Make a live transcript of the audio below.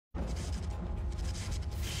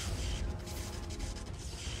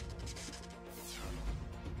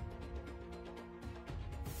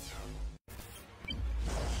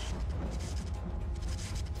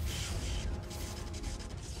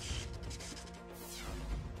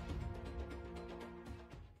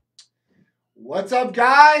What's up,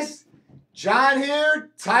 guys? John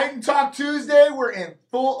here. Titan Talk Tuesday. We're in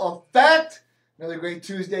full effect. Another great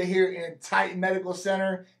Tuesday here in Titan Medical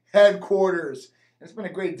Center headquarters. It's been a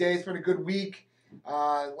great day. It's been a good week.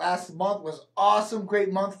 Last month was awesome. Great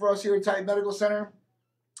month for us here at Titan Medical Center.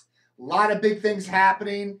 A lot of big things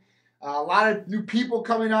happening. A lot of new people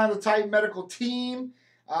coming on the Titan Medical team.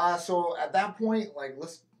 So at that point,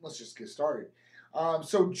 let's just get started.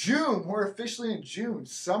 So June, we're officially in June.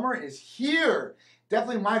 Summer is here.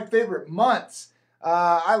 Definitely my favorite months.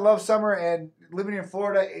 I love summer, and living in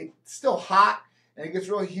Florida, it's still hot and it gets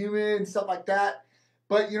real humid and stuff like that.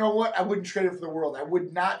 But you know what? I wouldn't trade it for the world. I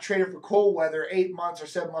would not trade it for cold weather 8 months or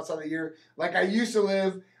 7 months out of the year like I used to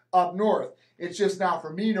live up north. It's just not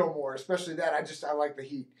for me no more, especially that. I like the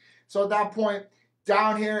heat. So at that point,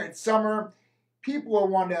 down here it's summer. People are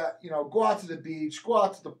wanting to, go out to the beach, go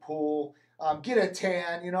out to the pool, get a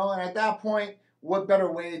tan, and at that point, what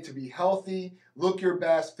better way to be healthy, look your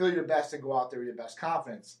best, feel your best, and go out there with your best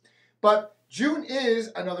confidence. But June is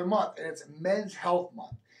another month, and it's Men's Health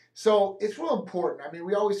Month. So it's real important. I mean,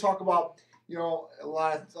 we always talk about, a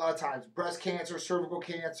lot of times, breast cancer, cervical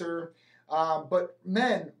cancer, but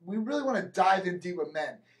men, we really want to dive in deep with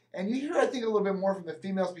men. And you hear, I think, a little bit more from the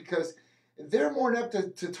females because they're more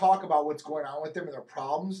inept to talk about what's going on with them and their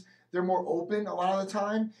problems. They're more open a lot of the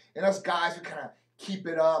time. And us guys, we kind of keep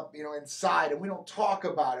it up, inside, and we don't talk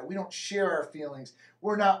about it. We don't share our feelings.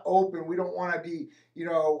 We're not open. We don't want to be,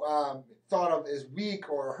 thought of as weak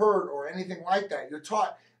or hurt or anything like that. You're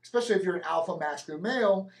taught, especially if you're an alpha masculine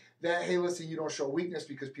male, that, hey, listen, you don't show weakness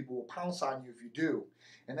because people will pounce on you if you do.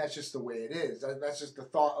 And that's just the way it is. That's just the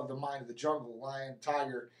thought of the mind of the jungle, lion,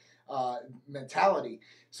 tiger mentality.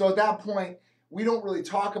 So at that point, we don't really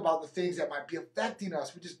talk about the things that might be affecting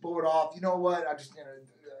us. We just blow it off. You know what?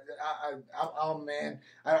 I'm a man.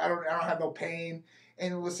 I don't have no pain.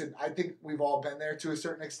 And listen, I think we've all been there to a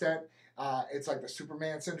certain extent. It's like the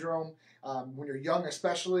Superman syndrome. When you're young,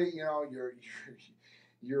 especially,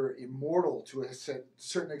 you're immortal to a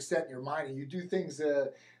certain extent in your mind, and you do things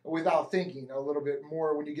without thinking a little bit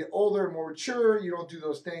more. When you get older and more mature, you don't do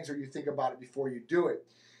those things, or you think about it before you do it.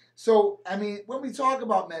 So, I mean, when we talk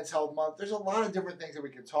about Men's Health Month, there's a lot of different things that we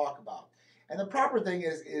can talk about. And the proper thing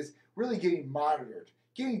is really getting monitored,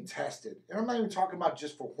 getting tested. And I'm not even talking about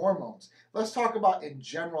just for hormones. Let's talk about in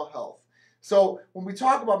general health. So when we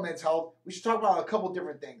talk about men's health, we should talk about a couple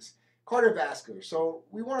different things. Cardiovascular. So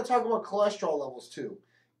we want to talk about cholesterol levels too.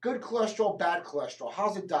 Good cholesterol, bad cholesterol.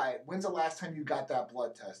 How's the diet? When's the last time you got that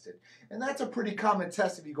blood tested? And that's a pretty common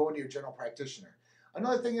test if you go into your general practitioner.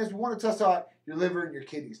 Another thing is we want to test out your liver and your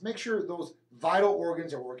kidneys. Make sure those vital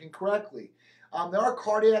organs are working correctly. There are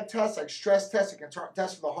cardiac tests like stress tests. You can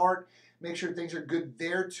test for the heart. Make sure things are good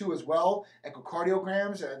there too as well.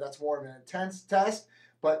 Echocardiograms, that's more of an intense test,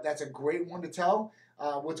 but that's a great one to tell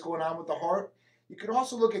what's going on with the heart. You can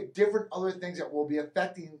also look at different other things that will be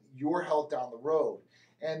affecting your health down the road.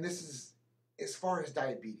 And this is as far as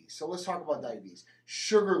diabetes. So let's talk about diabetes.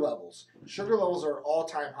 Sugar levels. Sugar levels are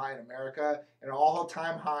all-time high in America and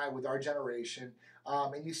all-time high with our generation.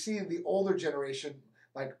 And you see the older generation,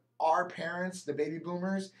 like our parents, the baby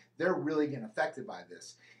boomers, they're really getting affected by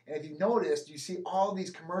this. And if you noticed, you see all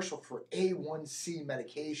these commercials for A1C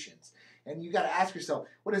medications. And you got to ask yourself,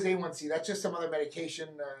 what is A1C? That's just some other medication.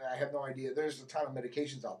 I have no idea. There's a ton of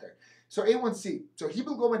medications out there. So A1C, so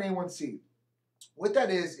hemoglobin A1C, what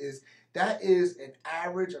that is that is an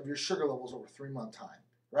average of your sugar levels over 3-month time,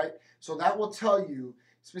 right? So that will tell you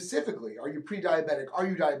specifically, are you pre-diabetic, are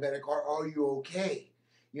you diabetic, or are you okay?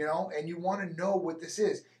 And you want to know what this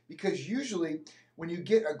is, because usually when you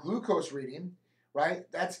get a glucose reading, right,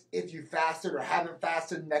 that's if you fasted or haven't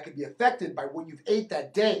fasted, and that could be affected by what you've ate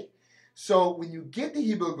that day. So when you get the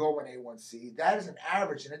hemoglobin A1C, that is an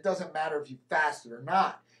average, and it doesn't matter if you fasted or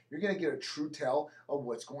not. You're going to get a true tell of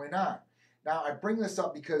what's going on. Now, I bring this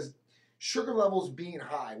up because sugar levels being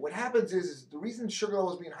high, what happens is the reason sugar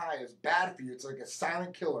levels being high is bad for you, it's like a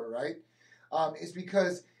silent killer, right? Is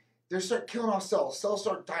because they start killing off cells. Cells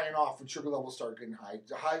start dying off when sugar levels start getting high,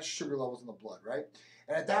 the high sugar levels in the blood, right?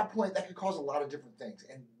 And at that point, that can cause a lot of different things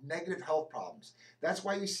and negative health problems. That's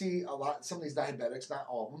why you see some of these diabetics, not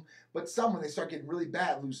all of them, but some, when they start getting really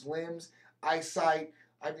bad, lose limbs, eyesight.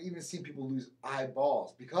 I've even seen people lose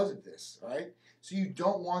eyeballs because of this, right? So you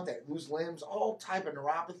don't want that. Lose limbs, all type of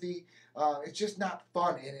neuropathy. It's just not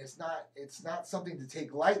fun, and it's not something to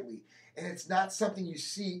take lightly, and it's not something you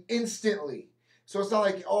see instantly. So it's not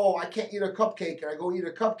like, oh, I can't eat a cupcake, and I go eat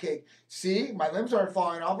a cupcake. See, my limbs aren't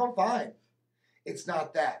falling off. I'm fine. It's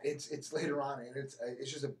not that. It's later on, and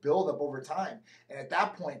it's just a buildup over time. And at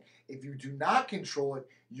that point, if you do not control it,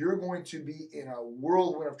 you're going to be in a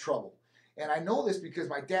whirlwind of trouble. And I know this because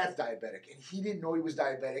my dad's diabetic, and he didn't know he was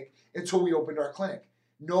diabetic until we opened our clinic.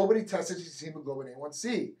 Nobody tested his hemoglobin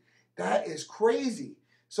A1C. That is crazy.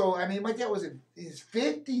 So, I mean, my dad was in his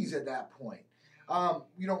 50s at that point.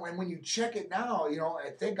 You know, and when you check it now, you know,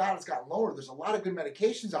 and thank God it's gotten lower. There's a lot of good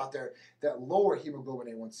medications out there that lower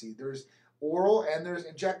hemoglobin A1C. There's oral and there's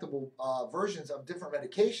injectable versions of different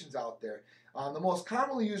medications out there. The most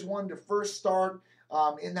commonly used one to first start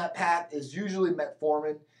in that path is usually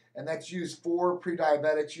metformin, and that's used for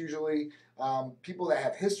pre-diabetics usually, people that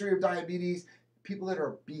have history of diabetes, people that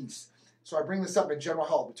are obese. So I bring this up in general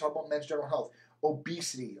health. We talk about men's general health.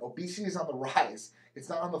 Obesity. Obesity is on the rise. It's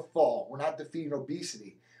not on the fall. We're not defeating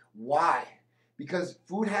obesity. Why? Because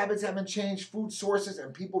food habits haven't changed, food sources,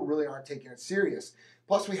 and people really aren't taking it serious.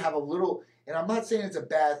 Plus, we have a little, and I'm not saying it's a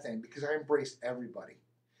bad thing because I embrace everybody.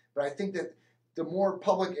 But I think that the more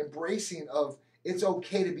public embracing of it's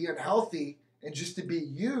okay to be unhealthy and just to be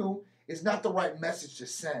you is not the right message to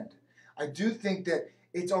send. I do think that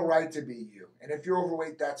it's all right to be you. And if you're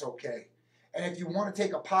overweight, that's okay. And if you want to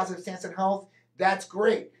take a positive stance on health, that's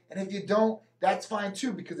great. And if you don't, that's fine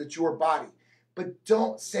too because it's your body. But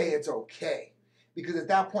don't say it's okay because at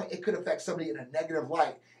that point, it could affect somebody in a negative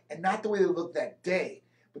light and not the way they look that day,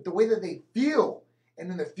 but the way that they feel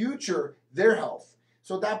and in the future, their health.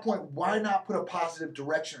 So at that point, why not put a positive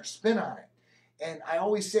direction or spin on it? And I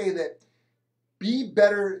always say that be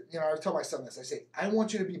better. You know, I tell my son this. I say, I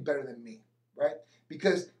want you to be better than me, right?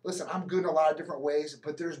 Because, listen, I'm good in a lot of different ways,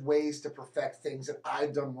 but there's ways to perfect things that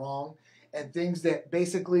I've done wrong and things that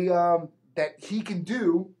basically that he can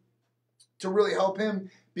do to really help him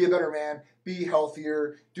be a better man, be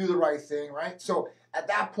healthier, do the right thing, right? So at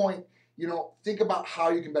that point, you know, think about how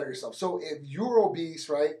you can better yourself. So if you're obese,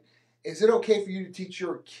 right, is it okay for you to teach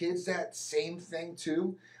your kids that same thing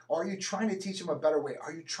too? Or are you trying to teach them a better way?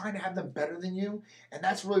 Are you trying to have them better than you? And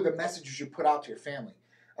that's really the message you should put out to your family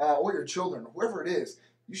or your children, whoever it is.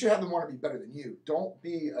 You should have them want to be better than you. Don't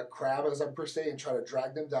be a crab, as I'm per se, and try to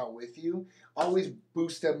drag them down with you. Always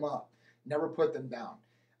boost them up. Never put them down.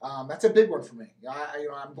 That's a big one for me.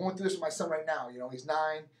 I'm going through this with my son right now. You know, he's 9.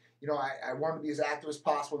 You know, I want him to be as active as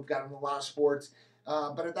possible. We've got him in a lot of sports.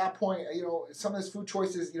 But at that point, you know, some of his food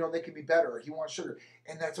choices, you know, they can be better. He wants sugar.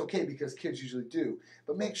 And that's okay because kids usually do.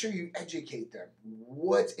 But make sure you educate them.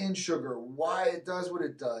 What's in sugar? Why it does what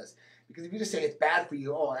it does. Because if you just say it's bad for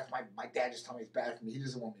you, oh, that's my dad just told me it's bad for me. He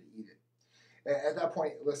doesn't want me to eat it. At that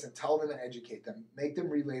point, listen, tell them and educate them. Make them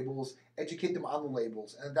read labels. Educate them on the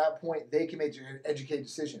labels. And at that point, they can make an educated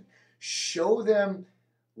decision. Show them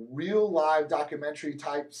real live documentary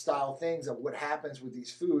type style things of what happens with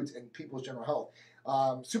these foods and people's general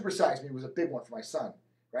health. Super Size Me was a big one for my son,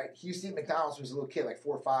 right? He used to eat McDonald's when he was a little kid, like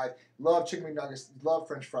 4 or 5. Loved chicken McNuggets, loved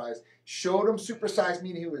French fries. Showed him Super Size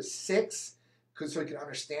Me when he was 6, so he could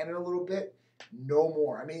understand it a little bit. No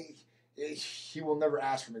more. I mean, he will never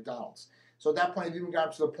ask for McDonald's. So at that point, it even got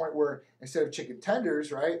up to the point where instead of chicken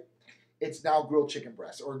tenders, right, it's now grilled chicken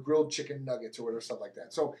breasts or grilled chicken nuggets or whatever, stuff like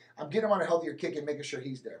that. So I'm getting him on a healthier kick and making sure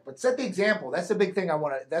he's there. But set the example. That's the big thing I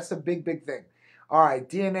want to, that's the big thing. All right,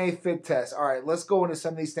 DNA fit test. All right, let's go into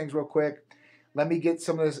some of these things real quick. Let me get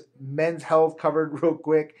some of this men's health covered real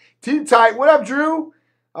quick. Team Tight, what up, Drew?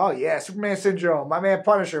 Oh, yeah, Superman Syndrome, my man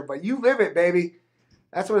Punisher, but you live it, baby.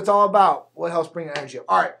 That's what it's all about. What helps bring energy up.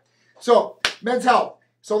 All right, so men's health.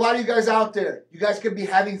 So a lot of you guys out there, you guys could be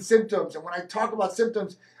having symptoms. And when I talk about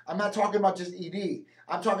symptoms, I'm not talking about just ED.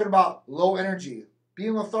 I'm talking about low energy,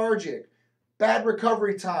 being lethargic, bad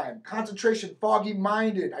recovery time, concentration,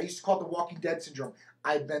 foggy-minded. I used to call it the Walking Dead syndrome.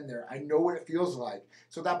 I've been there. I know what it feels like.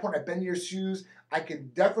 So at that point, I've been in your shoes. I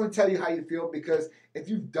can definitely tell you how you feel because if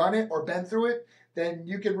you've done it or been through it, then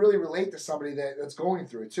you can really relate to somebody that's going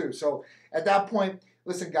through it too. So at that point,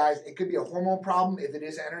 listen, guys, it could be a hormone problem if it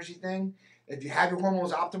is an energy thing. If you have your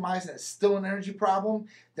hormones optimized and it's still an energy problem,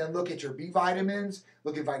 then look at your B vitamins,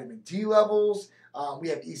 look at vitamin D levels. We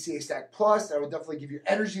have ECA Stack Plus that will definitely give you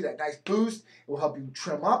energy, that nice boost. It will help you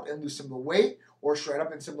trim up and lose some of the weight or shred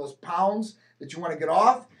up in some of those pounds that you want to get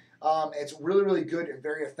off. It's really, really good and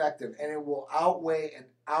very effective, and it will outweigh and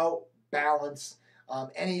outbalance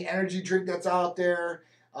any energy drink that's out there.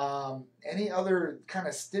 Any other kind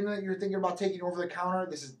of stimulant you're thinking about taking over the counter,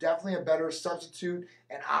 this is definitely a better substitute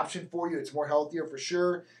and option for you. It's more healthier for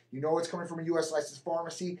sure. You know it's coming from a U.S. licensed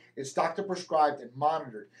pharmacy. It's doctor prescribed and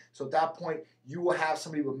monitored. So at that point, you will have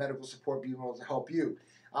somebody with medical support being able to help you.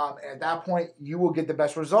 At that point, you will get the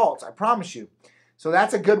best results. I promise you. So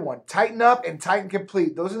that's a good one. Tighten Up and Tighten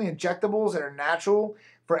Complete. Those are the injectables that are natural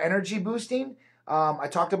for energy boosting. I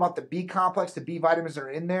talked about the B complex, the B vitamins that are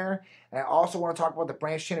in there. And I also want to talk about the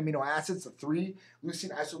branched chain amino acids, the 3,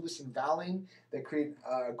 leucine, isoleucine, valine, that create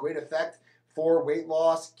a great effect for weight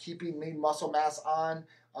loss, keeping lean muscle mass on.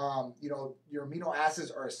 Your amino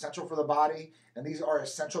acids are essential for the body, and these are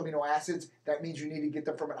essential amino acids. That means you need to get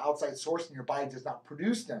them from an outside source, and your body does not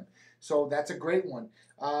produce them. So that's a great one.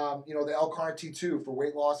 The L-carnitine-2 for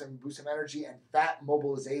weight loss and boosting energy and fat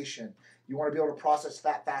mobilization. You want to be able to process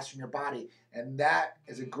fat faster in your body, and that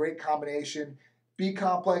is a great combination.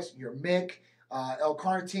 B-complex, your MIC,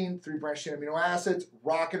 L-carnitine, 3 branched chain amino acids,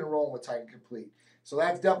 rocking and rolling with Titan Complete. So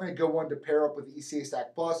that's definitely a good one to pair up with the ECA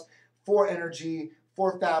Stack Plus for energy,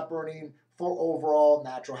 for fat burning, for overall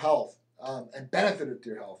natural health and benefit to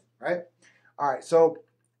your health, right? All right, so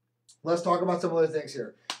let's talk about some other things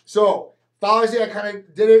here. So Father's Day, I kind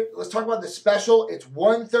of did it. Let's talk about the special. It's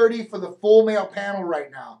 $130 for the full male panel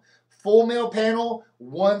right now. Full male panel,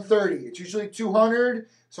 $130. It's usually $200.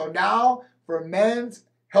 So now for Men's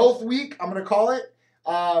Health Week, I'm going to call it,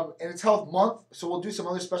 and it's Health Month, so we'll do some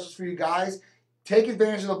other specials for you guys. Take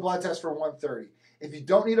advantage of the blood test for $130. If you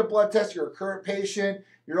don't need a blood test, you're a current patient,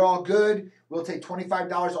 you're all good, we'll take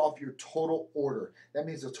 $25 off your total order. That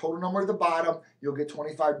means the total number at the bottom, you'll get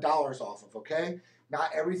 $25 off of, okay? Not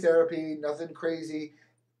every therapy, nothing crazy.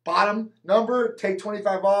 Bottom number, take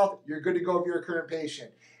 $25 off, you're good to go if you're a current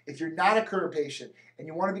patient. If you're not a current patient and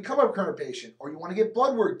you want to become a current patient or you want to get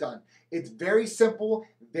blood work done, it's very simple,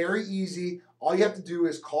 very easy. All you have to do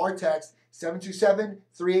is call or text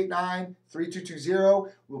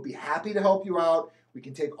 727-389-3220. We'll be happy to help you out. We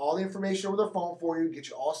can take all the information over the phone for you, get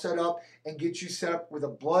you all set up, and get you set up with a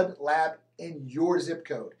blood lab in your zip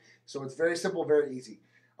code. So it's very simple, very easy.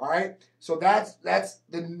 All right? So that's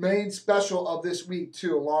the main special of this week,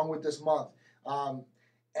 too, along with this month. And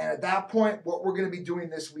at that point, what we're going to be doing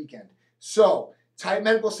this weekend. So Titan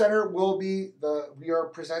Medical Center we are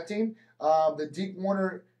presenting the Deke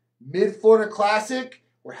Warner Mid-Florida Classic.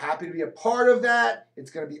 We're happy to be a part of that.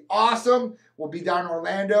 It's going to be awesome. We'll be down in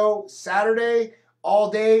Orlando Saturday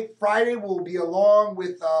all day. Friday, we'll be along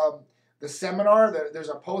with the seminar. There's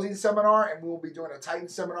a posing seminar, and we'll be doing a Titan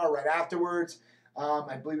seminar right afterwards.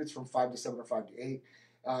 I believe it's from 5 to 7 or 5 to 8.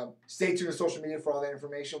 Stay tuned to social media for all that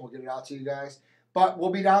information. We'll get it out to you guys. But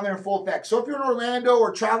we'll be down there in full effect. So if you're in Orlando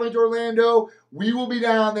or traveling to Orlando, we will be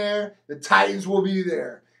down there. The Titans will be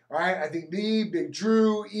there. All right? I think me, Big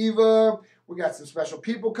Drew, Eva, we got some special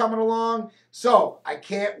people coming along. So I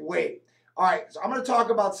can't wait. All right, so I'm going to talk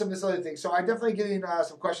about some of this other thing. So I'm definitely getting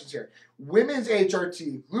some questions here. Women's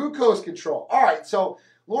HRT, glucose control. All right, so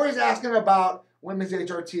Lori's asking about women's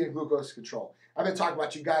HRT and glucose control. I've been talking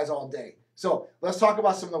about you guys all day. So let's talk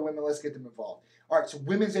about some of the women. Let's get them involved. All right, so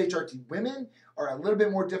women's HRT. Women are a little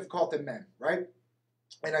bit more difficult than men, right?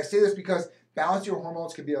 And I say this because balancing your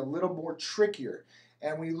hormones can be a little more trickier.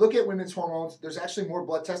 And when you look at women's hormones, there's actually more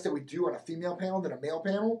blood tests that we do on a female panel than a male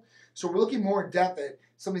panel. So we're looking more in depth at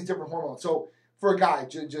some of these different hormones. So for a guy,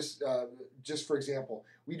 just for example,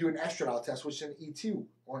 we do an estradiol test, which is an E2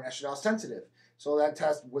 or an estradiol sensitive. So that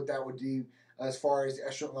test, what that would do as far as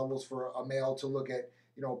estrogen levels for a male to look at,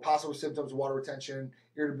 possible symptoms of water retention,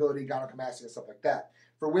 irritability, gynecomastia, and stuff like that.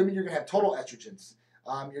 For women, you're going to have total estrogens.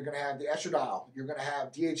 You're going to have the estradiol. You're going to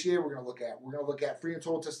have DHEA we're going to look at. We're going to look at free and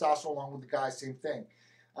total testosterone along with the guys, same thing.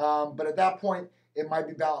 But at that point, it might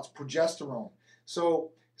be balanced. Progesterone.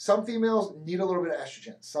 So some females need a little bit of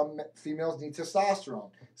estrogen. Some females need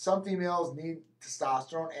testosterone. Some females need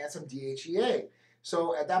testosterone and some DHEA.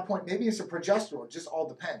 So at that point, maybe it's a progesterone. It just all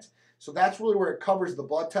depends. So that's really where it covers the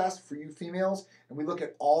blood test for you females. And we look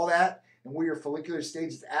at all that and where your follicular stage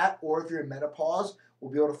is at. Or if you're in menopause, we'll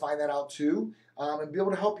be able to find that out too. And be able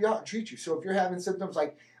to help you out and treat you. So if you're having symptoms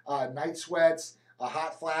like night sweats,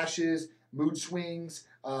 hot flashes, mood swings,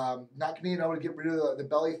 not being able to get rid of the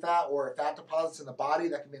belly fat or fat deposits in the body,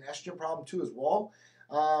 that can be an estrogen problem too as well.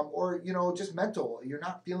 Or, just mental. You're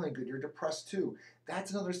not feeling good. You're depressed too. That's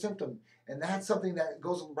another symptom. And that's something that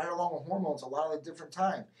goes right along with hormones a lot of the different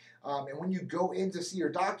time. And when you go in to see your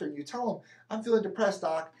doctor and you tell them, I'm feeling depressed,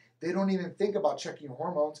 doc, they don't even think about checking your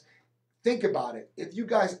hormones. Think about it. If you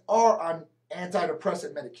guys are on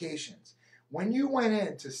antidepressant medications, when you went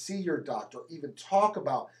in to see your doctor, even talk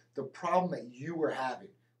about the problem that you were having,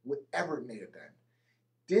 whatever it may have been,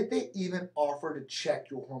 did they even offer to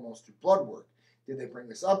check your hormones through blood work? Did they bring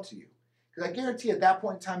this up to you? Because I guarantee at that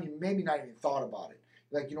point in time, you maybe not even thought about it.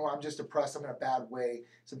 Like, I'm just depressed. I'm in a bad way.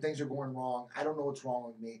 Some things are going wrong. I don't know what's wrong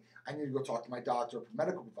with me. I need to go talk to my doctor or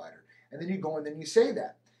medical provider. And then you go and then you say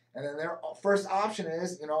that. And then their first option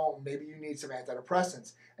is, maybe you need some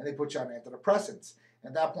antidepressants. And they put you on antidepressants.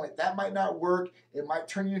 At that point, that might not work. It might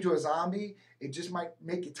turn you into a zombie. It just might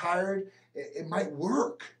make you tired. It might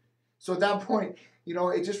work. So at that point,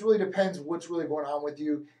 it just really depends what's really going on with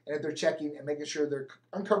you. And if they're checking and making sure they're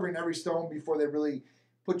uncovering every stone before they really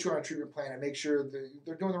put you on a treatment plan and make sure that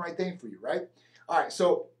they're doing the right thing for you, right? All right,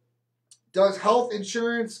 so does health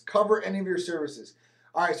insurance cover any of your services?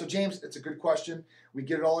 All right, so James, it's a good question. We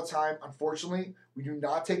get it all the time. Unfortunately, we do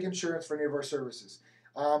not take insurance for any of our services.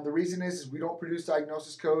 The reason is we don't produce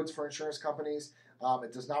diagnosis codes for insurance companies.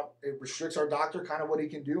 It restricts our doctor kind of what he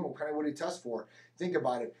can do and kind of what he tests for. Think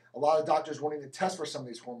about it. A lot of doctors won't even test for some of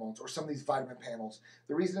these hormones or some of these vitamin panels.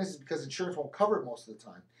 The reason is because insurance won't cover it most of the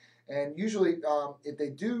time. And usually, if they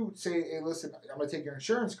do say, hey, listen, I'm going to take your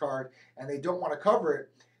insurance card, and they don't want to cover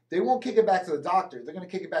it, they won't kick it back to the doctor. They're going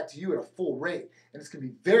to kick it back to you at a full rate, and it's going to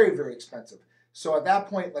be very, very expensive. So at that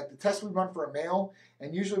point, like the test we run for a male,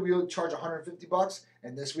 and usually we'll charge $150,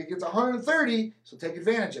 and this week it's $130, so take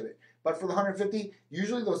advantage of it. But for the $150,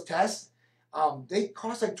 usually those tests, they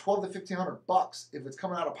cost like $1,200 to $1,500 if it's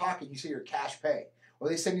coming out of pocket. You say you're cash pay, or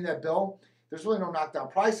they send you that bill. There's really no knockdown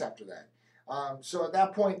price after that. So at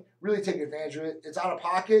that point, really take advantage of it. It's out of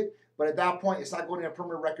pocket, but at that point, it's not going in a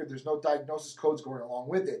permanent record. There's no diagnosis codes going along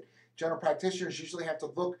with it. General practitioners usually have to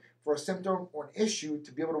look for a symptom or an issue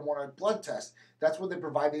to be able to want a blood test. That's what they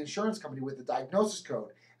provide the insurance company with, the diagnosis code.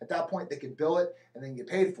 At that point, they can bill it and then get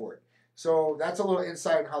paid for it. So that's a little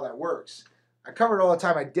insight on how that works. I cover it all the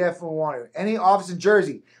time. I definitely want to. Any office in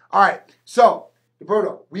Jersey. All right. So,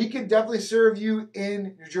 Roberto, we can definitely serve you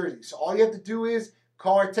in New Jersey. So all you have to do is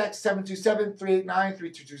call or text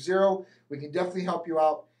 727-389-3220. We can definitely help you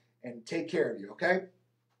out and take care of you, okay?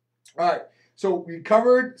 All right. So we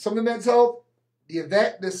covered some of the men's health, the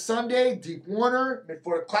event this Sunday, Deke Warner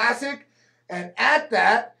Classic. And at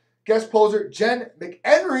that, guest poser Jen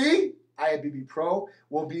McHenry, IFBB Pro,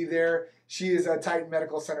 will be there. She is a Titan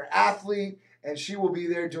Medical Center athlete, and she will be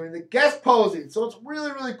there doing the guest posing. So it's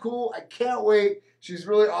really, really cool. I can't wait. She's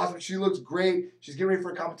really awesome. She looks great. She's getting ready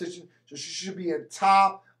for a competition, so she should be in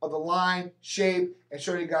top of the line shape and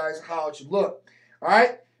show you guys how it should look. All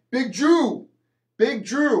right? Big Drew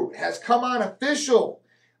has come on official.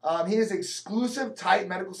 He is exclusive Titan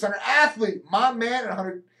Medical Center athlete. My man at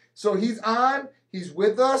 100. So he's on. He's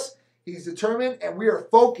with us. He's determined, and we are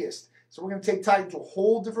focused. So we're going to take Titan to a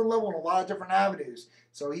whole different level in a lot of different avenues.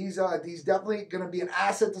 So he's definitely going to be an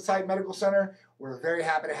asset to Titan Medical Center. We're very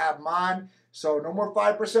happy to have him on. So no more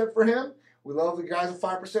 5% for him. We love the guys with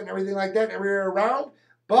 5% and everything like that everywhere around.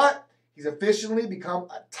 But he's officially become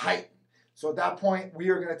a Titan. So at that point, we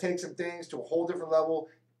are going to take some things to a whole different level,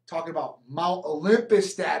 talking about Mount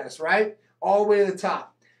Olympus status, right? All the way to the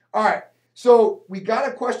top. All right. So we got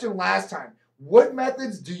a question last time. What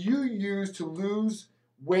methods do you use to lose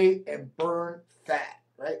weight and burn fat,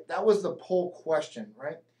 right? That was the poll question,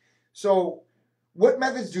 right? So what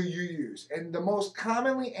methods do you use? And the most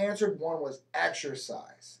commonly answered one was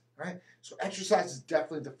exercise, right? So exercise is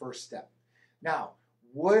definitely the first step. Now,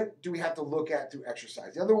 what do we have to look at through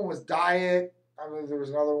exercise? The other one was diet. I mean, there was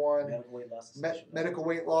another one. Medical weight loss. Medical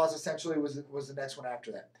weight loss essentially was the next one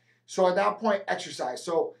after that. So at that point, exercise.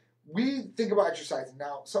 So we think about exercising.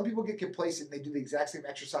 Now, some people get complacent and they do the exact same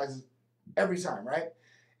exercises every time, right?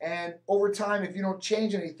 And over time, if you don't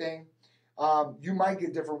change anything, you might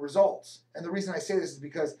get different results. And the reason I say this is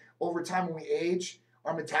because over time when we age,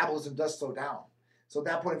 our metabolism does slow down. So at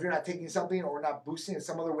that point, if you're not taking something or not boosting in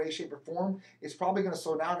some other way, shape, or form, it's probably going to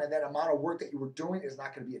slow down, and that amount of work that you were doing is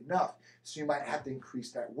not going to be enough. So you might have to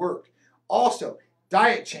increase that work. Also,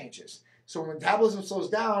 diet changes. So when metabolism slows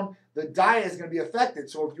down, the diet is going to be affected.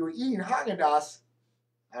 So if you were eating Haagen-Dazs,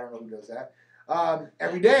 I don't know who does that,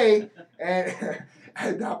 every day, and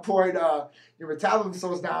at that point, your metabolism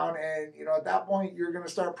slows down, and at that point, you're going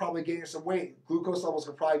to start probably gaining some weight. Glucose levels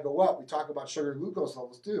could probably go up. We talk about sugar and glucose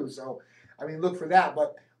levels too. So, I mean, look for that,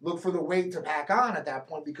 but look for the weight to pack on at that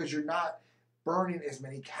point because you're not burning as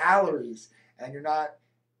many calories, and your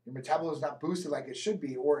metabolism is not boosted like it should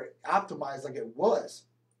be or optimized like it was.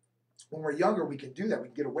 When we're younger, we can do that. We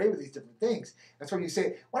can get away with these different things. That's when you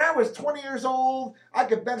say, when I was 20 years old, I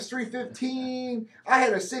could bench 315. I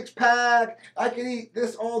had a six-pack. I could eat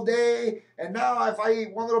this all day. And now if I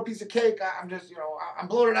eat one little piece of cake, I'm just, I'm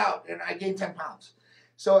bloated out and I gained 10 pounds.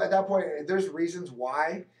 So at that point, there's reasons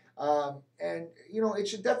why. And it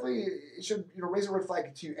should raise a red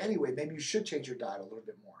flag to you anyway. Maybe you should change your diet a little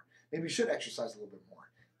bit more. Maybe you should exercise a little bit more.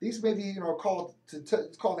 These may be, a call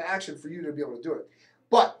to action for you to be able to do it.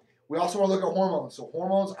 But we also want to look at hormones. So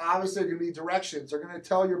hormones obviously are going to be directions. They're going to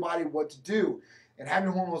tell your body what to do. And having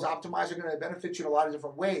hormones optimized are going to benefit you in a lot of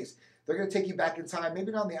different ways. They're going to take you back in time,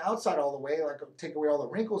 maybe not on the outside all the way, like take away all the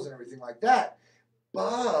wrinkles and everything like that.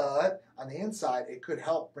 But on the inside, it could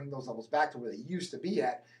help bring those levels back to where they used to be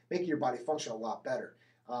at, making your body function a lot better.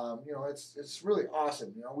 It's really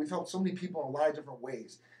awesome. We've helped so many people in a lot of different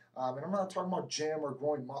ways. And I'm not talking about gym or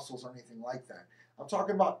growing muscles or anything like that. I'm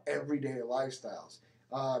talking about everyday lifestyles.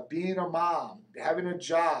 Being a mom, having a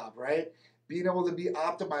job, right? Being able to be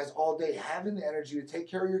optimized all day, having the energy to take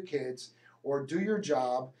care of your kids or do your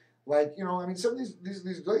job. Like, you know, I mean, some of these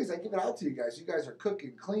days, I give it out to you guys. You guys are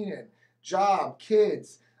cooking, cleaning, job,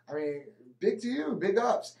 kids. I mean, big to you, big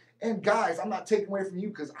ups. And guys, I'm not taking away from you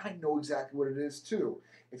because I know exactly what it is too.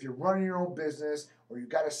 If you're running your own business or you've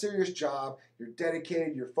got a serious job, you're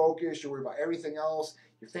dedicated, you're focused, you're worried about everything else,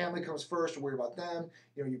 your family comes first, you're worried about them,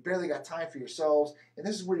 you know, you barely got time for yourselves, and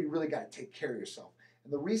this is where you really got to take care of yourself.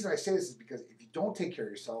 And the reason I say this is because if you don't take care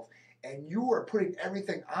of yourself and you are putting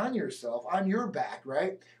everything on yourself, on your back,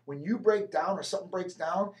 right? When you break down or something breaks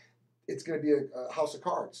down, it's going to be a house of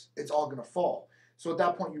cards. It's all going to fall. So at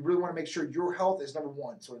that point, you really want to make sure your health is number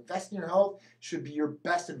one. So investing in your health should be your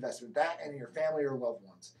best investment, that and in your family or loved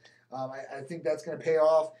ones. I think that's going to pay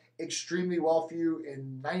off extremely well for you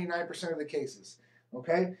in 99% of the cases.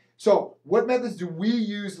 Okay? So what methods do we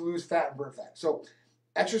use to lose fat and burn fat? So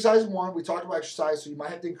exercise is one. We talked about exercise, so you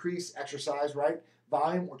might have to increase exercise, right?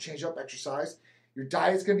 Volume or change up exercise. Your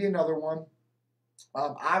diet's going to be another one.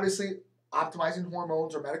 Obviously, optimizing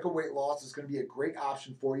hormones or medical weight loss is going to be a great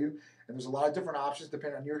option for you. And there's a lot of different options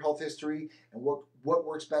depending on your health history and what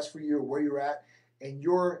works best for you or where you're at in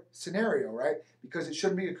your scenario, right? Because it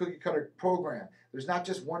shouldn't be a cookie cutter program. There's not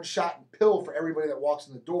just one shot and pill for everybody that walks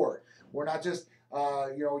in the door. We're not just,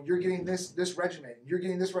 you're getting this regimen, you're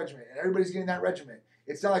getting this regimen, and everybody's getting that regimen.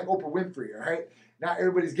 It's not like Oprah Winfrey, all right? Not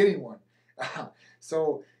everybody's getting one.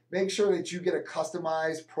 So make sure that you get a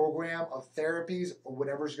customized program of therapies or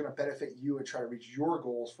whatever's going to benefit you and try to reach your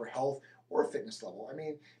goals for health or fitness level. I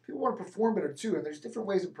mean, people want to perform better too, and there's different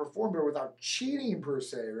ways to perform better without cheating per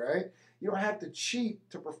se, right? You don't have to cheat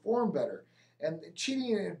to perform better. And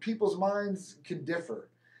cheating in people's minds can differ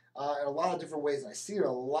in a lot of different ways, and I see it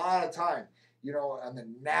a lot of time, on the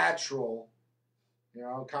natural,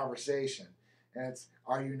 conversation. And it's,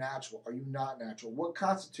 are you natural? Are you not natural? What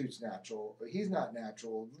constitutes natural? He's not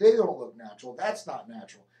natural. They don't look natural. That's not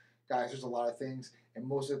natural. Guys, there's a lot of things, and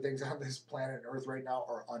most of the things on this planet Earth right now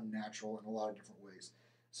are unnatural in a lot of different ways.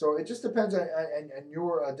 So it just depends on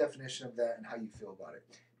your definition of that and how you feel about it.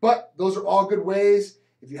 But those are all good ways.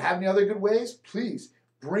 If you have any other good ways, please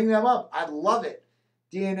bring them up. I'd love it.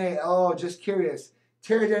 DNA, oh, just curious.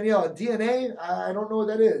 Terry Danielle, DNA, I don't know what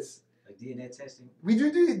that is. Like DNA testing? We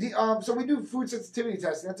do so we do food sensitivity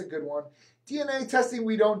testing. That's a good one. DNA testing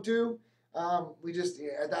we don't do. We just,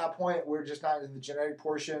 at that point, we're just not in the genetic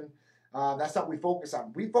portion. That's not what we focus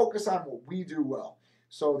on. We focus on what we do well.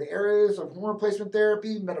 So the areas of hormone replacement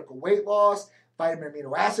therapy, medical weight loss, vitamin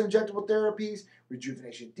amino acid injectable therapies,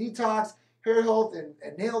 rejuvenation detox, hair health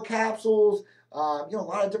and nail capsules, a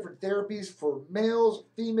lot of different therapies for males,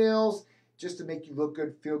 females, just to make you look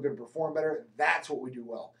good, feel good, perform better. That's what we do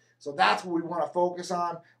well. So that's what we want to focus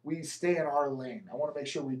on. We stay in our lane. I want to make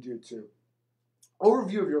sure we do too.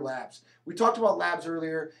 Overview of your labs. We talked about labs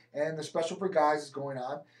earlier, and the special for guys is going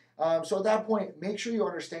on. So at that point, make sure you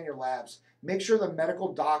understand your labs. Make sure the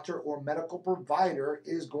medical doctor or medical provider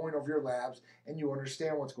is going over your labs and you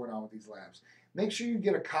understand what's going on with these labs. Make sure you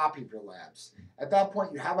get a copy of your labs. At that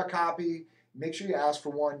point, you have a copy. Make sure you ask for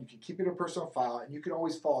one. You can keep it in a personal file, and you can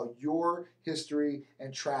always follow your history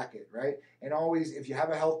and track it, right? And always, if you have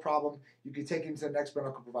a health problem, you can take it to the next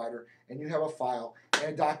medical provider, and you have a file, and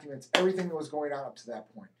it documents everything that was going on up to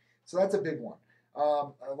that point. So that's a big one.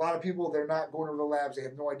 A lot of people, they're not going over the labs. They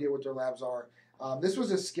have no idea what their labs are. This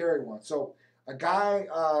was a scary one. So a guy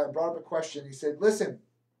brought up a question. He said, listen,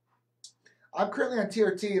 I'm currently on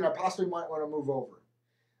TRT, and I possibly might want to move over.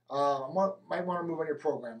 Might want to move on your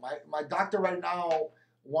program. My doctor right now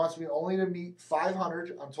wants me only to meet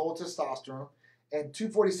 500 on total testosterone, and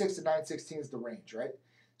 246 to 916 is the range, right?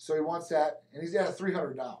 So he wants that, and he's at a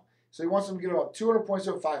 300 now. So he wants him to get about 200 points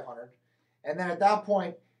to 500, and then at that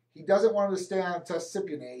point, he doesn't want him to stay on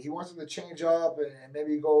testcypionate. He wants him to change up and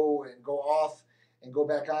maybe go off and go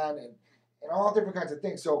back on and all different kinds of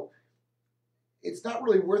things. So it's not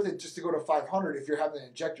really worth it just to go to 500 if you're having to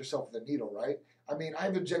inject yourself with a needle, right? I mean,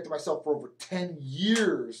 I've injected myself for over 10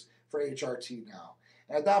 years for HRT now.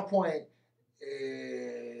 And at that point,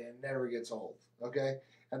 it never gets old, okay?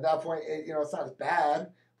 At that point, it's not as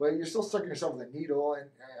bad, but you're still sucking yourself with a needle. And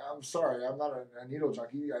I'm sorry, I'm not a needle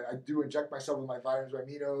junkie. I do inject myself with my vitamins, my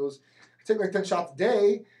aminos. I take like 10 shots a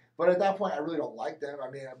day, but at that point, I really don't like them. I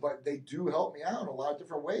mean, but they do help me out in a lot of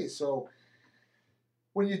different ways. So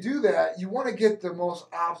when you do that, you want to get the most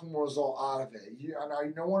optimal result out of it. You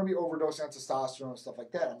don't want to be overdosing on testosterone and stuff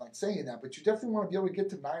like that. I'm not saying that, but you definitely want to be able to get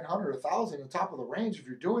to 900, 1,000, the top of the range. If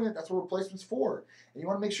you're doing it, that's what replacement's for. And you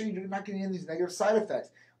want to make sure you're not getting in these negative side effects.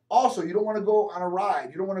 Also, you don't want to go on a ride.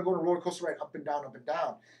 You don't want to go on a roller coaster ride up and down, up and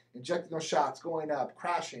down. Injecting those shots, going up,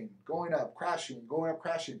 crashing, going up, crashing, going up,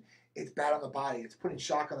 crashing. It's bad on the body. It's putting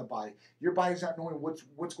shock on the body. Your body's not knowing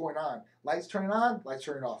what's going on. Lights turning on, lights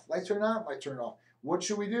turning off. Lights turning on, lights turning off. What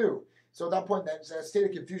should we do? So at that point, that state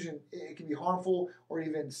of confusion, it can be harmful or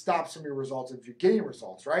even stop some of your results if you're getting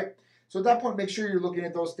results, right? So at that point, make sure you're looking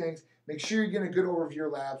at those things. Make sure you're getting a good overview of your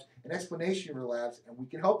labs, an explanation of your labs, and we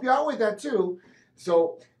can help you out with that too.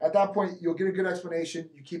 So at that point, you'll get a good explanation.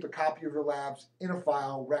 You keep a copy of your labs in a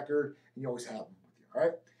file, record, and you always have them with you,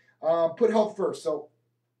 all right? Put health first. So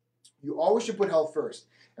you always should put health first.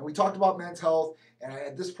 And we talked about men's health, and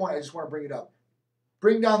at this point, I just want to bring it up.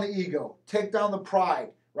 Bring down the ego. Take down the pride,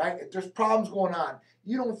 right? If there's problems going on,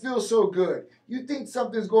 you don't feel so good. You think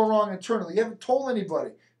something's going wrong internally. You haven't told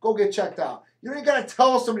anybody. Go get checked out. You don't even got to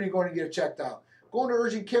tell somebody you're going to get checked out. Go into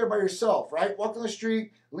urgent care by yourself, right? Walk on the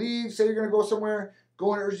street, leave, say you're going to go somewhere,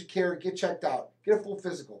 go into urgent care, get checked out. Get a full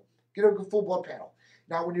physical. Get a full blood panel.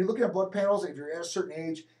 Now, when you're looking at blood panels, if you're at a certain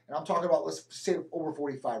age, and I'm talking about, let's say, over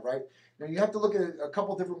 45, right? Now, you have to look at a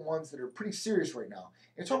couple different ones that are pretty serious right now.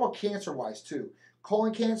 And talk about cancer-wise, too.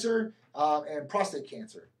 Colon cancer and prostate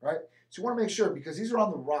cancer, right? So you want to make sure, because these are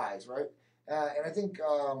on the rise, right? And I think,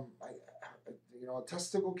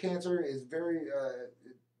 testicle cancer is very,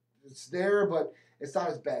 it's there, but it's not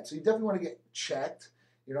as bad. So you definitely want to get checked.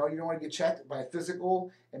 You don't want to get checked by a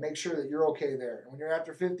physical and make sure that you're okay there. And when you're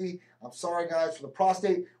after 50, I'm sorry, guys, for the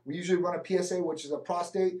prostate, we usually run a PSA, which is a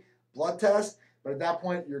prostate blood test. But at that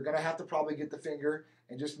point, you're going to have to probably get the finger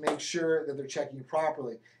and just make sure that they're checking you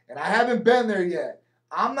properly. And I haven't been there yet.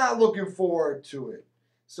 I'm not looking forward to it.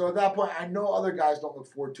 So at that point, I know other guys don't look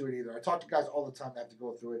forward to it either. I talk to guys all the time that have to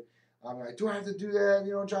go through it. I'm like, do I have to do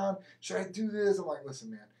that? John, should I do this? I'm like, listen,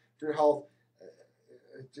 man, for your health,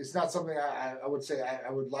 it's not something I would say I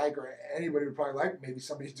would like, or anybody would probably like. Maybe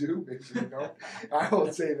somebody do, maybe somebody don't. I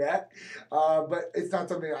won't say that. But it's not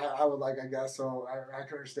something I would like, I guess. So I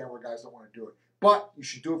can understand where guys don't want to do it. But you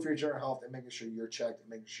should do it for your general health and making sure you're checked and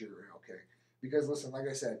making sure you're okay. Because listen, like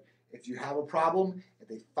I said, if you have a problem, if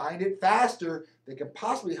they find it faster, they can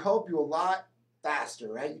possibly help you a lot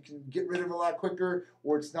faster, right? You can get rid of it a lot quicker,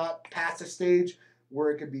 or it's not past a stage where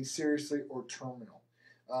it could be seriously or terminal.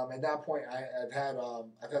 At that point, I've had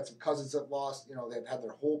some cousins that lost, they've had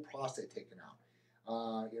their whole prostate taken out.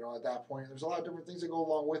 At that point, there's a lot of different things that go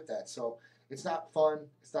along with that. So it's not fun,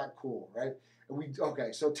 it's not cool, right?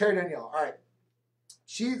 So Terry Danielle, all right.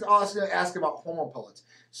 She's also going to ask about hormone pellets.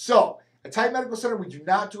 So at Type Medical Center, we do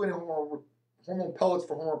not do any hormone pellets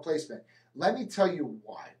for hormone replacement. Let me tell you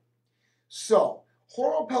why. So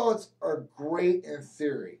hormone pellets are great in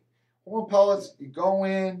theory. Hormone pellets, you go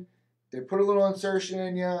in, they put a little insertion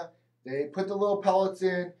in you, they put the little pellets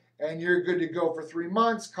in, and you're good to go for 3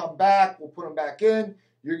 months. Come back, we'll put them back in.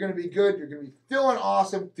 You're going to be good. You're going to be feeling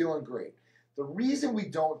awesome, feeling great. The reason we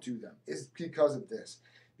don't do them is because of this.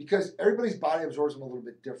 Because everybody's body absorbs them a little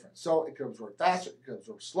bit different. So it can absorb faster, it can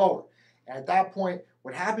absorb slower. And at that point,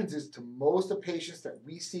 what happens is to most of the patients that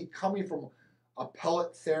we see coming from a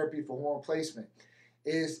pellet therapy for hormone replacement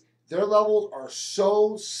is their levels are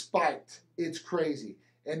so spiked, it's crazy.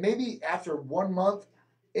 And maybe after 1 month,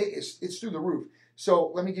 it's through the roof.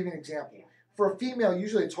 So let me give you an example. For a female,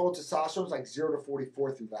 usually total testosterone is like 0 to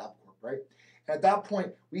 44 through LabCorp, right? And at that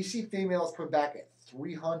point, we see females come back at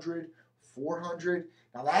 300, 400.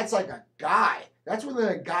 Now that's like a guy. That's within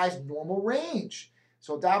a guy's normal range.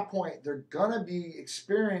 So at that point, they're going to be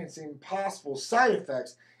experiencing possible side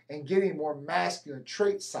effects and getting more masculine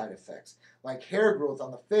trait side effects, like hair growth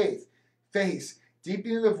on the face,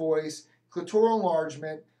 deepening of the voice, clitoral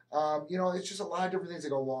enlargement. It's just a lot of different things that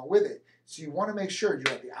go along with it. So you want to make sure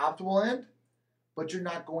you're at the optimal end, but you're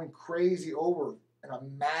not going crazy over a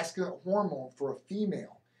masculine hormone for a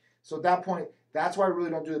female. So at that point, that's why I really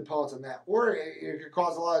don't do the pellets on that. Or it could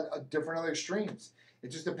cause a lot of different other extremes. It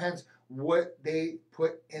just depends what they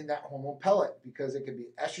put in that hormone pellet, because it could be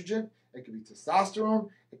estrogen, it could be testosterone,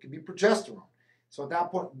 it could be progesterone. So at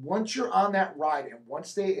that point, once you're on that ride and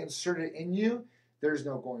once they insert it in you, there's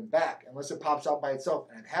no going back unless it pops out by itself.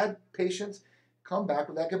 And I've had patients come back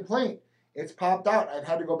with that complaint. It's popped out. I've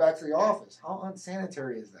had to go back to the office. How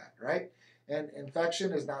unsanitary is that, right? And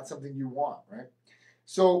infection is not something you want, right?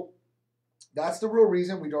 So that's the real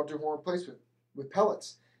reason we don't do hormone replacement with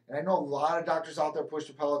pellets. And I know a lot of doctors out there push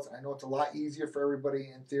the pellets. I know it's a lot easier for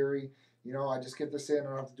everybody in theory. I just get this in. I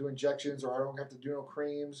don't have to do injections, or I don't have to do no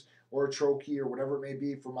creams or a troche or whatever it may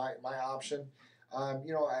be for my option. I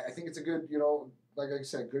think it's a good, like I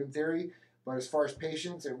said, good in theory. But as far as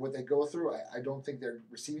patients and what they go through, I don't think they're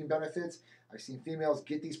receiving benefits. I've seen females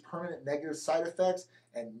get these permanent negative side effects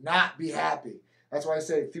and not be happy. That's why I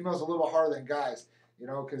say females are a little bit harder than guys. You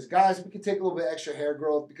know, because guys, we can take a little bit extra hair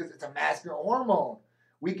growth because it's a masculine hormone.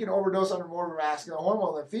 We can overdose on more of a masculine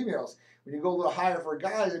hormone than females. When you go a little higher for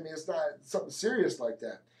guys, I mean, it's not something serious like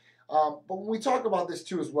that. But when we talk about this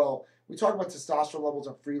too as well, we talk about testosterone levels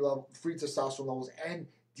and free testosterone levels and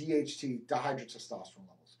DHT, dihydrotestosterone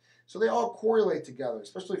levels. So they all correlate together,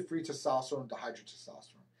 especially free testosterone and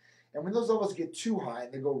dihydrotestosterone. And when those levels get too high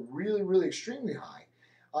and they go really, really extremely high,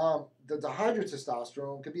 the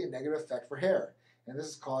dihydrotestosterone could be a negative effect for hair. And this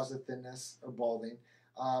has caused the thinness or balding.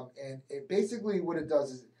 And it basically what it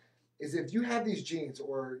does is if you have these genes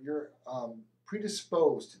or you're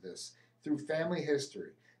predisposed to this through family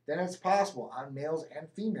history, then it's possible on males and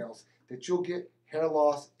females that you'll get hair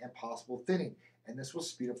loss and possible thinning. And this will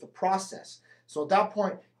speed up the process. So at that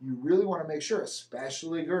point, you really want to make sure,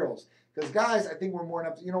 especially girls, because guys, I think we're more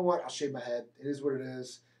enough to, you know what, I'll shave my head. It is what it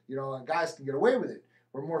is. You know, and guys can get away with it.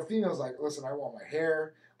 Where more females like, listen, I want my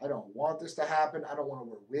hair. I don't want this to happen. I don't want to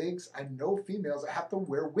wear wigs. I know females that have to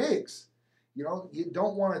wear wigs. You know, you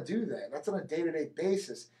don't want to do that. That's on a day-to-day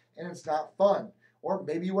basis, and it's not fun. Or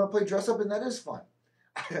maybe you want to play dress up, and that is fun.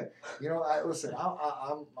 You know, listen,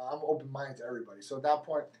 I'm open-minded to everybody. So at that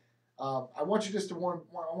point, I want you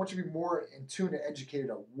I want you to be more in tune and educated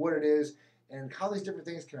on what it is and how these different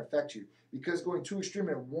things can affect you. Because going too extreme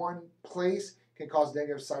in one place can cause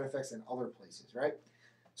negative side effects in other places, right?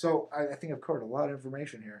 So I think I've covered a lot of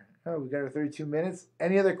information here. Oh, we got our 32 minutes.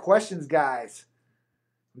 Any other questions, guys?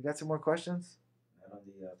 We got some more questions? Not on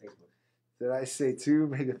the Facebook. Did I say 2?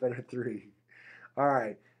 Make it better 3. All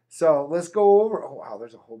right. So let's go over. Oh, wow.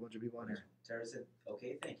 There's a whole bunch of people on here. Tara said,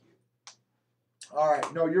 okay, thank you. All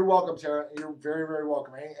right. No, you're welcome, Tara. You're very, very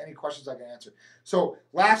welcome. Any questions I can answer. So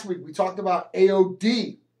last week we talked about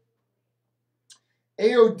AOD.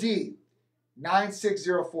 AOD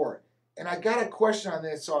 9604. And I got a question on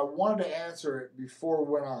this, so I wanted to answer it before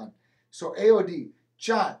we went on. So AOD.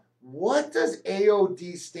 John, what does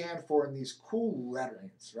AOD stand for in these cool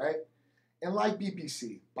letterings, right? And like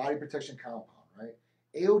BPC, body protection compound, right?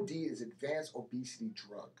 AOD is advanced obesity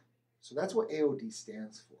drug. So that's what AOD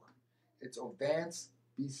stands for. It's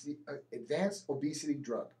advanced obesity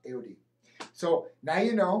drug, AOD. So now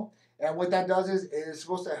you know, and what that does is it is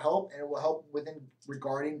supposed to help, and it will help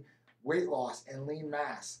regarding weight loss and lean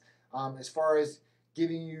mass. As far as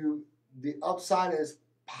giving you the upside as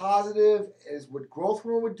positive as what growth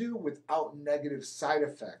hormone would do without negative side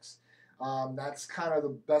effects. That's kind of the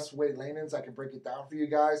best way, layman's, I can break it down for you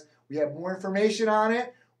guys. We have more information on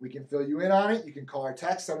it. We can fill you in on it. You can call our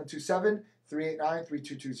text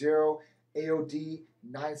 727-389-3220, AOD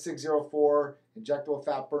 9604, injectable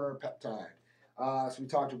fat burner peptide. So we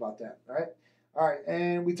talked about that, all right? All right,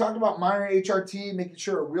 and we talked about minor HRT, making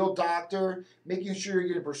sure a real doctor, making sure you're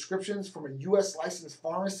getting prescriptions from a U.S. licensed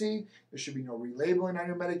pharmacy. There should be no relabeling on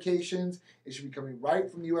your medications. It should be coming right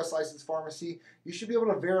from the U.S. licensed pharmacy. You should be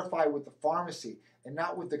able to verify with the pharmacy and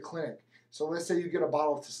not with the clinic. So let's say you get a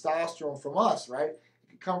bottle of testosterone from us, right? It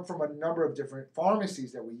could come from a number of different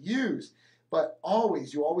pharmacies that we use. But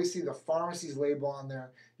you always see the pharmacy's label on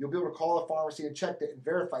there. You'll be able to call the pharmacy and check that and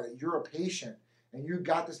verify that you're a patient and you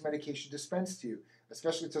got this medication dispensed to you,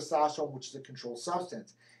 especially testosterone, which is a controlled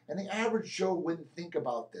substance. And the average Joe wouldn't think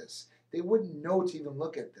about this. They wouldn't know to even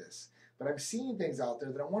look at this. But I'm seeing things out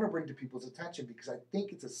there that I want to bring to people's attention because I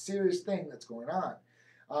think it's a serious thing that's going on.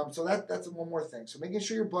 So that's one more thing. So making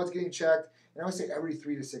sure your blood's getting checked, and I would say every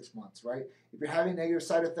 3 to 6 months, right? If you're having negative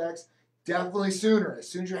side effects, definitely sooner. As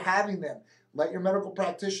soon as you're having them, let your medical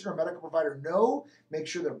practitioner or medical provider know. Make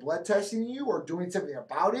sure they're blood testing you or doing something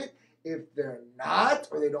about it. If they're not,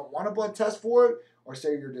 or they don't want a blood test for it, or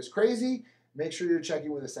say you're just crazy, make sure you're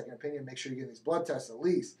checking with a second opinion. Make sure you're getting these blood tests at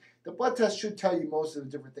least. The blood test should tell you most of the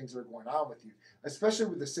different things that are going on with you, especially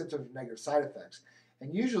with the symptoms of negative side effects.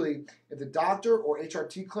 And usually, if the doctor or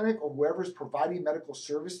HRT clinic or whoever's providing medical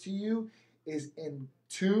service to you is in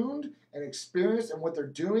tuned and experienced in what they're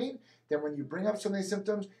doing, then when you bring up some of these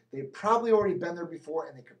symptoms, they've probably already been there before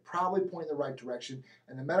and they could probably point in the right direction,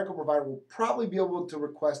 and the medical provider will probably be able to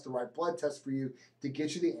request the right blood test for you to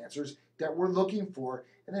get you the answers that we're looking for.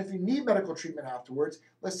 And then if you need medical treatment afterwards,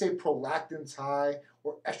 let's say prolactin's high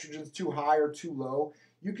or estrogen's too high or too low,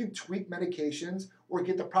 you can tweak medications or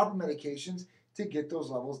get the proper medications to get those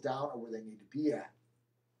levels down or where they need to be at.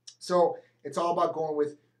 So it's all about going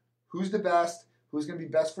with who's the best, who's going to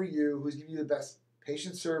be best for you, who's giving you the best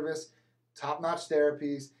patient service, top-notch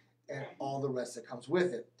therapies, and all the rest that comes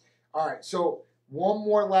with it. All right, so one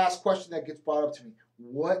more last question that gets brought up to me.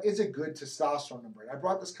 What is a good testosterone number? And I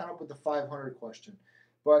brought this kind of up with the 500 question.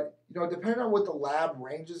 But, depending on what the lab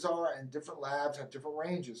ranges are, and different labs have different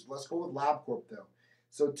ranges. Let's go with LabCorp, though.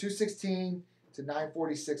 So 216 to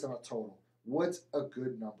 946 on a total. What's a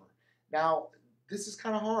good number? Now, this is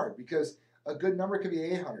kind of hard because a good number could be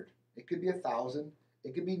 800. It could be 1,000.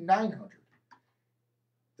 It could be 900.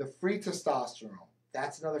 The free testosterone,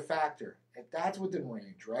 that's another factor. If that's within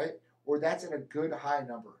range, right? Or that's in a good high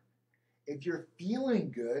number. If you're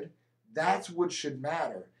feeling good, that's what should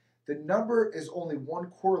matter. The number is only one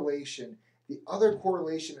correlation. The other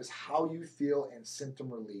correlation is how you feel and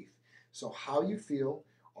symptom relief. So how you feel,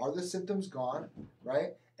 are the symptoms gone,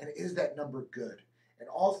 right? And is that number good? And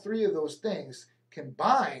all three of those things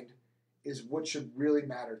combined is what should really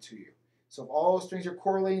matter to you. So if all those things are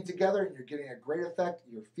correlating together and you're getting a great effect,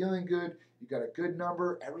 you're feeling good, you got a good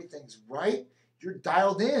number, everything's right, you're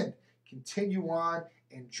dialed in. Continue on,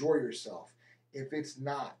 enjoy yourself. If it's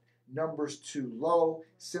not, numbers too low,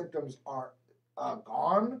 symptoms aren't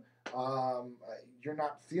gone, you're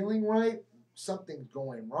not feeling right, something's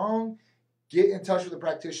going wrong, get in touch with a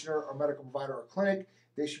practitioner or medical provider or clinic.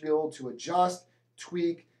 They should be able to adjust,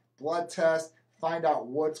 tweak, blood test, find out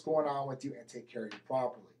what's going on with you and take care of you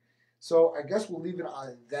properly. So I guess we'll leave it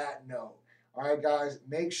on that note. All right, guys,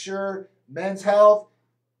 make sure men's health,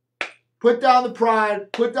 put down the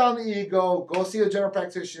pride, put down the ego, go see a general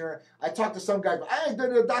practitioner. I talked to some guys, but I ain't been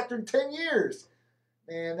to a doctor in 10 years.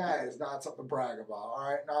 Man, that is not something to brag about. All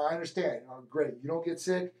right, now I understand. Great, you don't get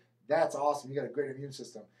sick. That's awesome. You got a great immune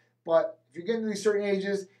system. But if you're getting to these certain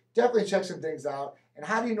ages, definitely check some things out. And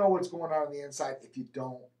how do you know what's going on the inside if you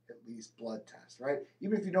don't at least blood test, right?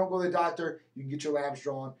 Even if you don't go to the doctor, you can get your labs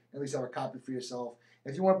drawn and at least have a copy for yourself.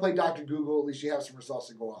 If you want to play Dr. Google, at least you have some results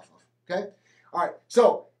to go off of, okay? All right,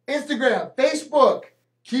 so Instagram, Facebook,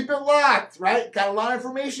 keep it locked, right? Got a lot of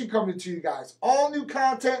information coming to you guys. All new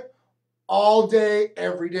content all day,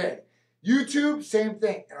 every day. YouTube, same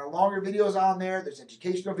thing. And our longer videos on there. There's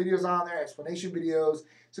educational videos on there, explanation videos,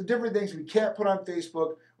 some different things we can't put on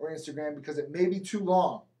Facebook or Instagram because it may be too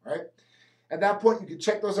long, right? At that point, you can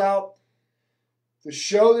check those out. The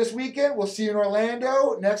show this weekend, we'll see you in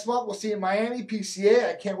Orlando. Next month, we'll see you in Miami, PCA.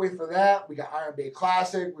 I can't wait for that. We got Iron Bay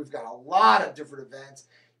Classic. We've got a lot of different events.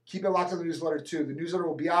 Keep it locked on the newsletter, too. The newsletter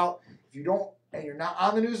will be out. If you don't, and you're not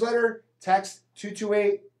on the newsletter, text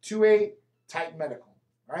 228-28 Titan Medical.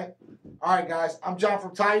 All right? All right, guys. I'm John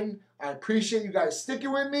from Titan. I appreciate you guys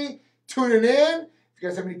sticking with me, tuning in. If you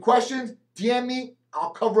guys have any questions, DM me. I'll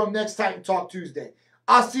cover them next Titan Talk Tuesday.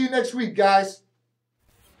 I'll see you next week, guys.